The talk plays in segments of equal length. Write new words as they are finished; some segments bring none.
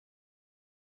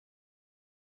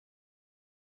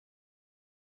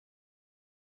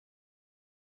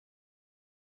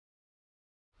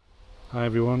Hi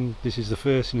everyone, this is the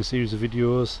first in a series of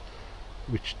videos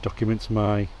which documents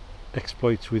my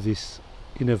exploits with this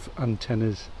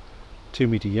Innovantennas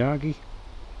 2-meter Yagi.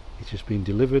 It's just been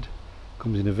delivered.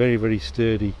 Comes in a very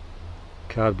sturdy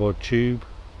cardboard tube,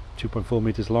 2.4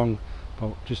 meters long,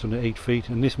 about just under 8 feet,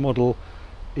 and this model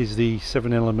is the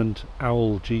 7-element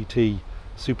OWL-GT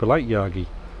Super-Light Yagi,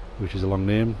 which is a long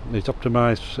name. It's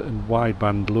optimised and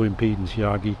wideband low impedance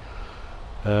Yagi.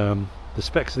 The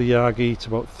specs of the Yagi: it's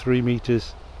about 3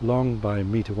 meters long by a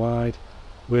meter wide,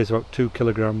 weighs about 2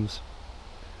 kilograms,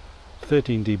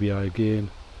 13 dBi of gain,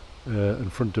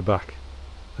 and front to back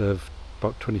of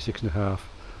about 26.5.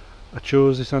 I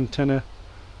chose this antenna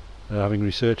having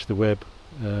researched the web,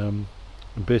 and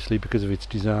basically because of its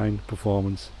design,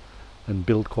 performance and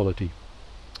build quality.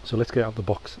 So let's get out the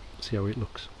box, see how it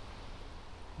looks.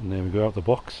 And there we go, out the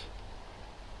box.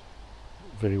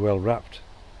 Very well wrapped,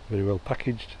 very well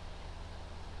packaged.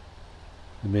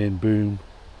 The main boom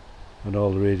and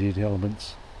all the radiating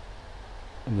elements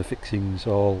and the fixings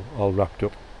all wrapped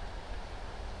up.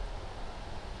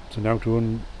 So now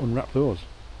to unwrap those.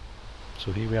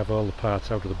 So here we have all the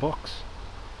parts out of the box.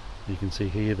 You can see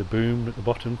here the boom at the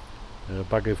bottom, a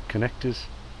bag of connectors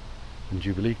and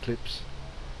jubilee clips,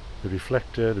 the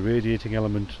reflector, the radiating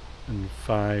element and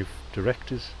 5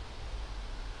 directors.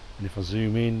 And if I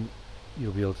zoom in,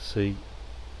 you'll be able to see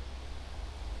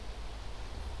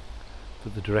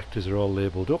that the directors are all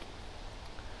labelled up.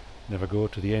 And if I go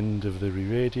to the end of the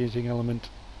radiating element,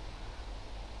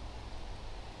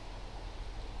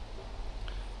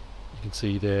 you can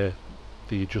see there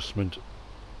the adjustment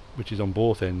which is on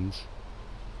both ends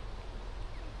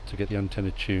to get the antenna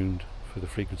tuned for the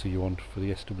frequency you want for the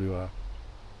SWR.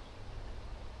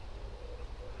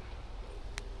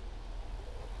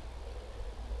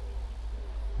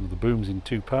 And the boom's in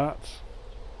 2 parts.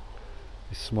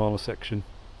 This smaller section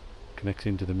connects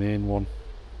into the main one,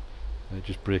 and it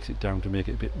just breaks it down to make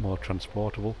it a bit more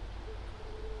transportable.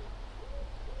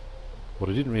 What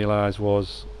I didn't realise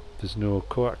was there's no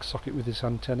coax socket with this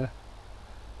antenna,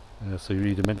 so you're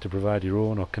either meant to provide your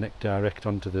own or connect direct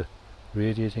onto the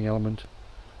radiating element.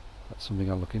 That's something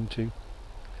I'll look into.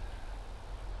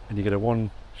 And you get a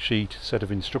 1-sheet set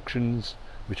of instructions,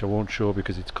 which I won't show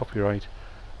because it's copyright,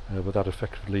 but that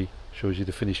effectively shows you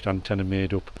the finished antenna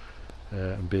made up,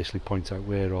 and basically points out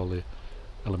where all the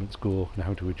elements go and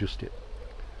how to adjust it.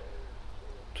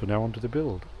 So now onto the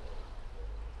build.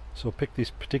 So I picked this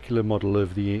particular model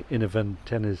of the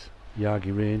Innovantennas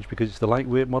Yagi range because it's the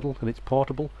lightweight model and it's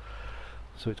portable.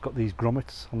 So it's got these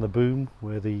grommets on the boom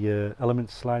where the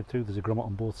elements slide through. There's a grommet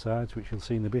on both sides, which you'll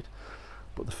see in a bit.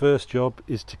 But the first job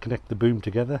is to connect the boom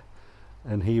together,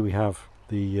 and here we have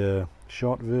the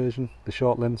short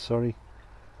length, sorry,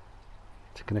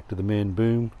 to connect to the main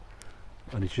boom.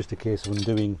 And it's just a case of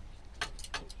undoing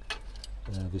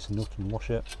this nut and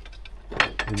washer,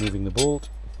 removing the bolt,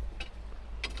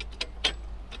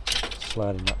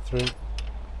 sliding that through,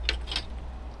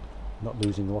 not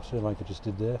losing the washer like I just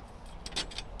did there,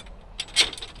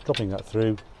 dropping that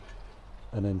through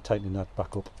and then tightening that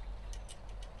back up.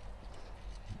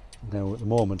 Now at the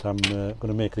moment I'm going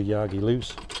to make the Yagi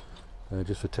loose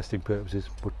just for testing purposes,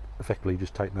 but effectively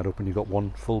just tighten that up and you've got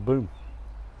one full boom.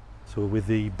 So with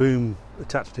the boom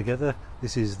attached together,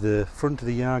 this is the front of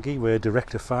the Yagi where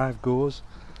director 5 goes,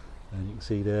 and you can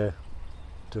see there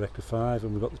director 5,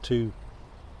 and we've got the 2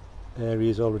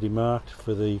 areas already marked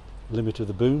for the limit of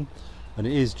the boom, and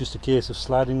it is just a case of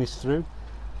sliding this through.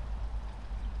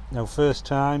 Now first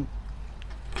time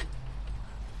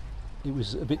it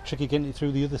was a bit tricky getting it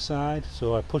through the other side,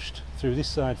 so I pushed through this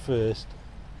side first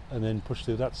and then pushed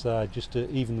through that side just to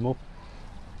even them up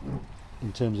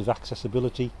in terms of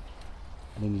accessibility.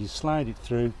 And then you slide it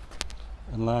through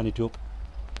and line it up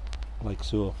like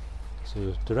so.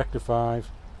 So director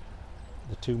 5,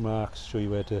 the 2 marks show you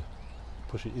where to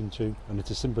push it into, and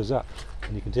it's as simple as that.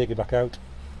 And you can take it back out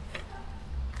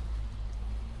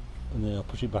and then I'll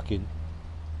push it back in.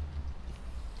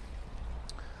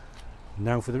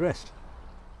 Now for the rest.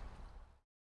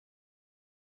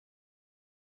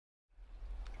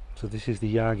 So this is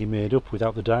the Yagi made up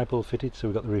without the dipole fitted, so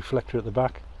we've got the reflector at the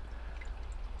back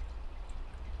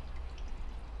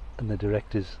and the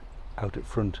directors out at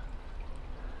front,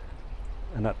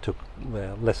 and that took,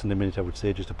 well, less than a minute I would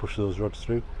say, just to push those rods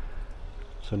through.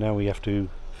 So now we have to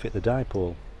fit the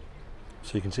dipole.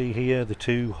 So you can see here the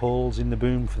 2 holes in the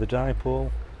boom for the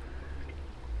dipole.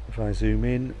 If I zoom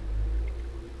in,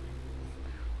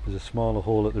 there's a smaller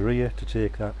hole at the rear to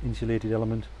take that insulated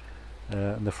element,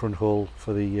 and the front hole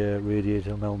for the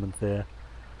radiating element there.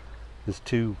 There's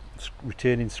 2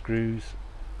 retaining screws,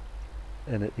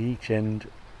 and at each end,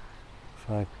 if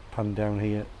I pan down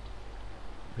here,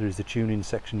 there is the tuning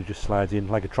section that just slides in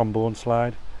like a trombone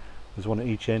slide. There's one at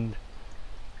each end,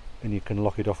 and you can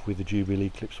lock it off with the Jubilee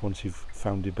clips once you've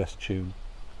found your best tune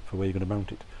for where you're going to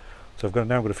mount it. So I've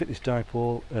now got to fit this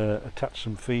dipole, attach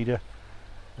some feeder,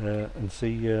 and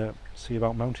see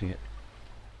about mounting it.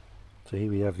 So here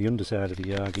we have the underside of the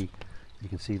Yagi. You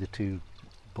can see the two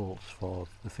bolts for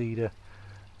the feeder,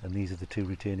 and these are the two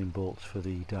retaining bolts for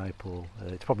the dipole.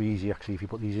 It's probably easy actually if you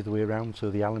put these the other way around, so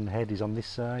the Allen head is on this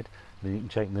side, and then you can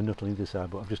tighten the nut on either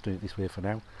side, but I've just done it this way for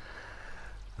now.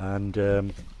 And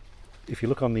if you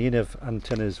look on the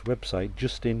Innovantennas website,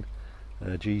 Justin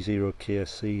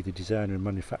G0KSC, the designer and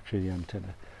manufacturer of the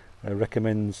antenna,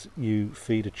 recommends you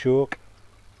feed a choke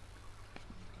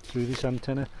through this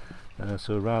antenna.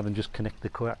 So rather than just connect the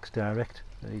coax direct,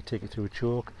 you take it through a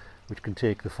choke, which can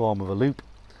take the form of a loop,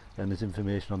 and there's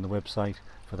information on the website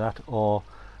for that, or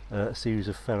a series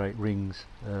of ferrite rings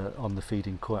on the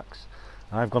feeding coax.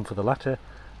 I've gone for the latter,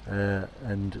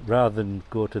 and rather than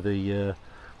go to the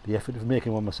effort of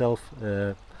making one myself,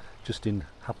 Justin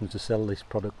happens to sell this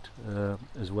product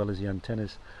as well as the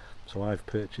antennas, so I've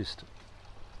purchased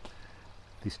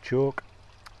this choke,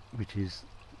 which is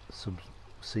some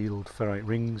sealed ferrite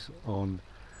rings on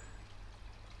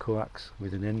coax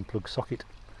with an end plug socket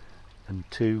and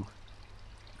two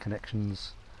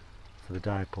connections for the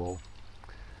dipole.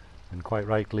 And quite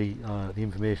rightly, the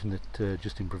information that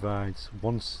Justin provides,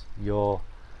 once your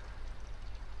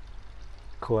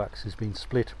coax has been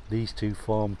split, these two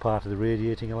form part of the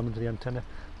radiating element of the antenna,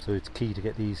 so it's key to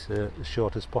get these as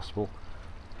short as possible.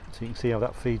 So you can see how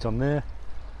that feeds on there,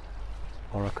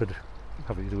 or I could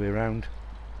have it the other way around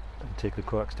and take the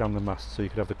coax down the mast, so you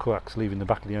could have the coax leaving the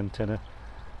back of the antenna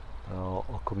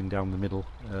or coming down the middle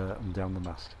and down the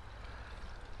mast.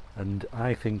 And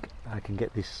I think I can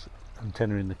get this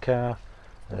antenna in the car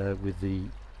with the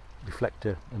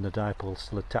reflector and the dipole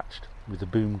still attached, with the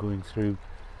boom going through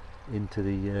into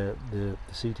the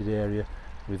seated area,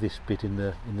 with this bit in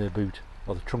the boot,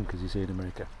 or the trunk as you say in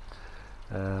America.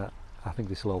 I think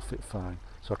this will all fit fine,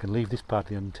 so I can leave this part of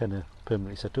the antenna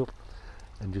permanently set up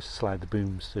and just slide the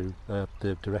booms through,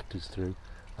 the directors through,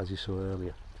 as you saw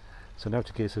earlier. So now it's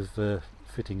a case of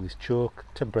fitting this choke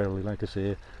temporarily, like I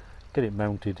say, get it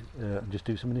mounted and just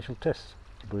do some initial tests.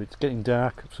 But it's getting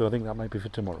dark, so I think that might be for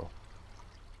tomorrow.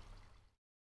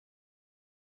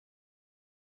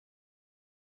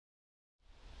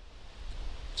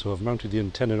 So I've mounted the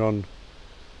antenna on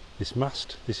this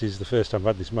mast. This is the first time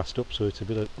I've had this mast up, so it's a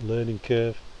bit of a learning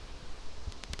curve.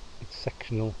 It's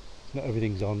sectional, not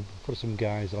everything's on. I've put some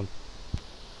guys on.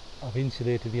 I've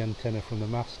insulated the antenna from the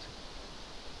mast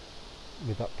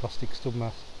with that plastic stub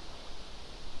mast,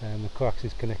 and the coax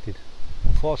is connected.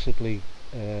 Unfortunately,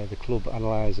 the club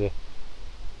analyzer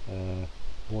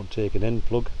won't take an end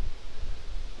plug,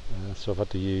 so I've had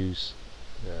to use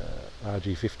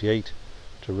RG58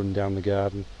 to run down the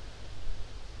garden,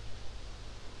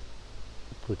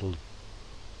 but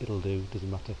it'll do,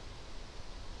 doesn't matter.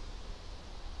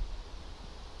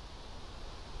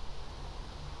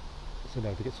 So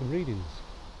now to get some readings.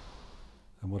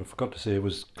 And what I forgot to say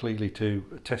was, clearly to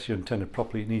test your antenna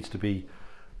properly, it needs to be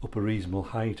up a reasonable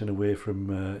height and away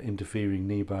from interfering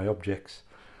nearby objects.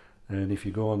 And if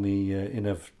you go on the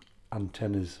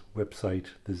Innovantennas website,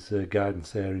 there's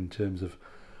guidance there in terms of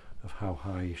how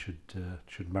high you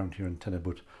should mount your antenna,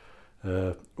 but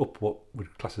up what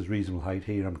would class as reasonable height.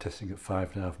 Here I'm testing at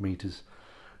 5.5 meters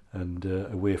and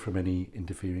away from any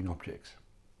interfering objects.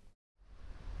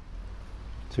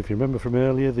 So if you remember from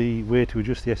earlier, the way to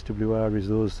adjust the SWR is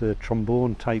those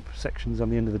trombone type sections on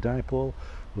the end of the dipole.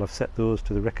 Well, I've set those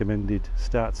to the recommended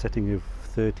start setting of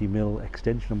 30mm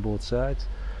extension on both sides.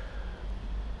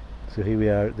 So here we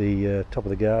are at the top of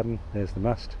the garden. There's the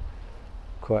mast,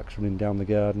 coax running down the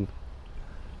garden,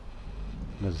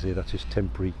 and as I say, that's just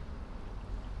temporary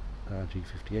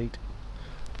RG58.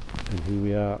 And here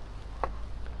we are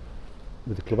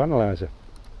with the club analyzer.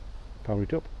 Power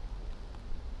it up,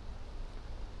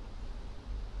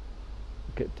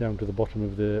 get down to the bottom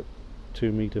of the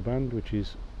 2 meter band, which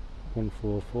is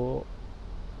 144,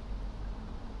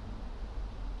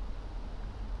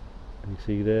 and you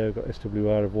see there I've got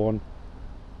SWR of 1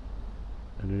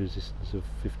 and a resistance of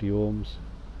 50 ohms.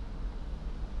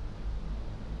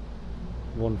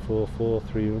 144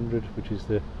 300, which is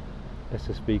the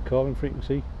SSB calling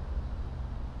frequency,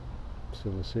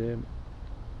 still the same.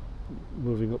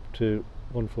 Moving up to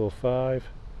 145,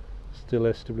 still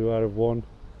SWR of 1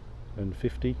 and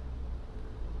 50,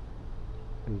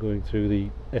 and going through the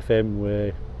FM where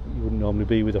you wouldn't normally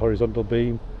be with a horizontal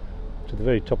beam to the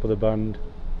very top of the band.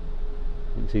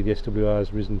 You can see the SWR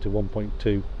has risen to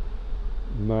 1.2,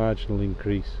 marginal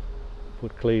increase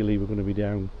but clearly we're going to be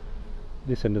down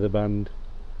this end of the band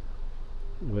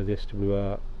where the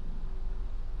SWR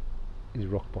is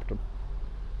rock bottom.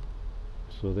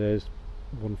 So there's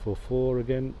 144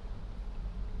 again.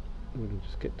 We're going to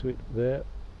just get to it there.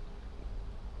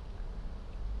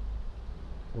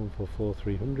 144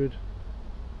 300.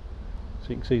 So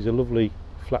you can see there's a lovely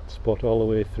flat spot all the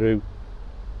way through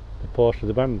the portion of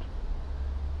the band.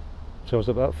 So I was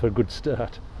about for a good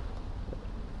start.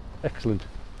 Excellent.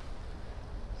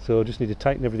 So I just need to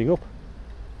tighten everything up,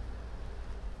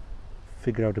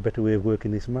 figure out a better way of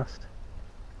working this mast,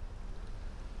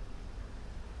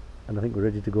 and I think we're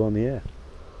ready to go on the air.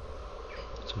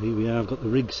 So here we are, I've got the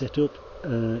rig set up.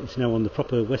 It's now on the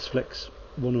proper Westflex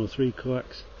 103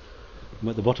 coax. I'm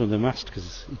at the bottom of the mast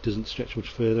because it doesn't stretch much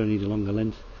further, I need a longer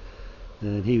length.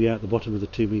 And here we are at the bottom of the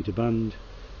 2 metre band.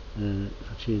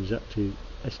 If I change that to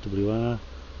SWR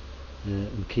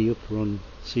and key up, we're on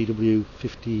CW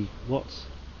 50 watts.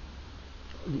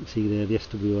 You can see there the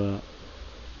SWR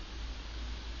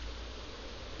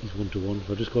is 1:1. If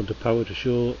I just go into power to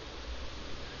show,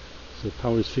 so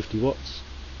power is 50 watts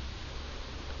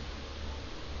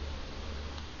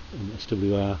and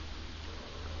SWR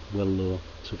well low.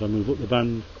 So if I move up the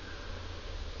band,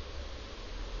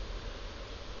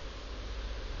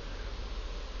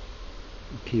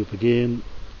 key up again,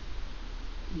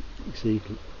 you see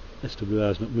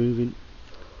SWR is not moving.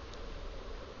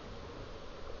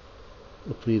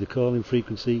 Up near the calling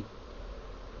frequency,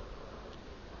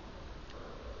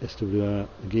 SWR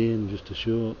again just to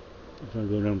show. If I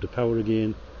go around to power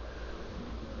again,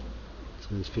 so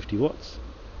there's 50 watts.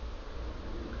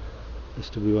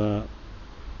 SWR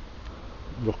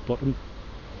rock bottom.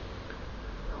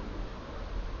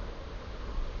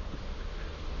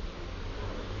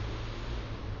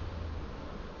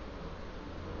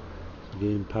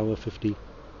 Again power 50.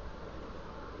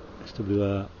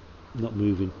 SWR not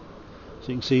moving. So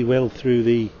you can see well through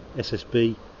the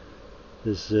SSB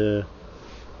there's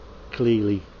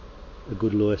clearly a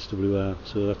good low SWR,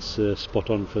 so that's spot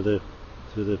on for the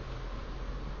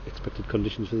expected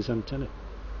conditions for this antenna.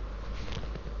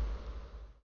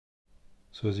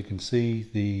 So as you can see,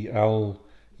 the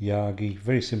OWL-Yagi,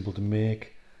 very simple to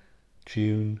make,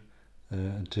 tune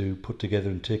and to put together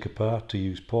and take apart to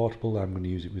use portable. I'm going to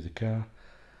use it with the car.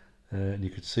 And you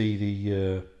could see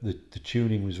the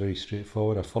tuning was very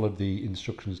straightforward. I followed the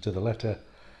instructions to the letter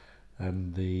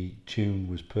and the tune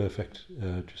was perfect,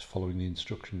 just following the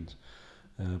instructions.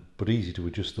 But easy to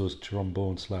adjust those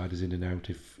trombone sliders in and out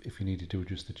if you needed to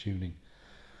adjust the tuning.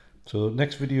 So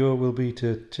next video will be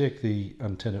to take the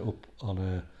antenna up on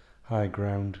a high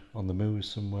ground on the moors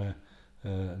somewhere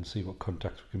and see what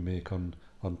contacts we can make on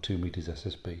 2 meters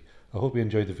SSB. I hope you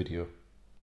enjoyed the video.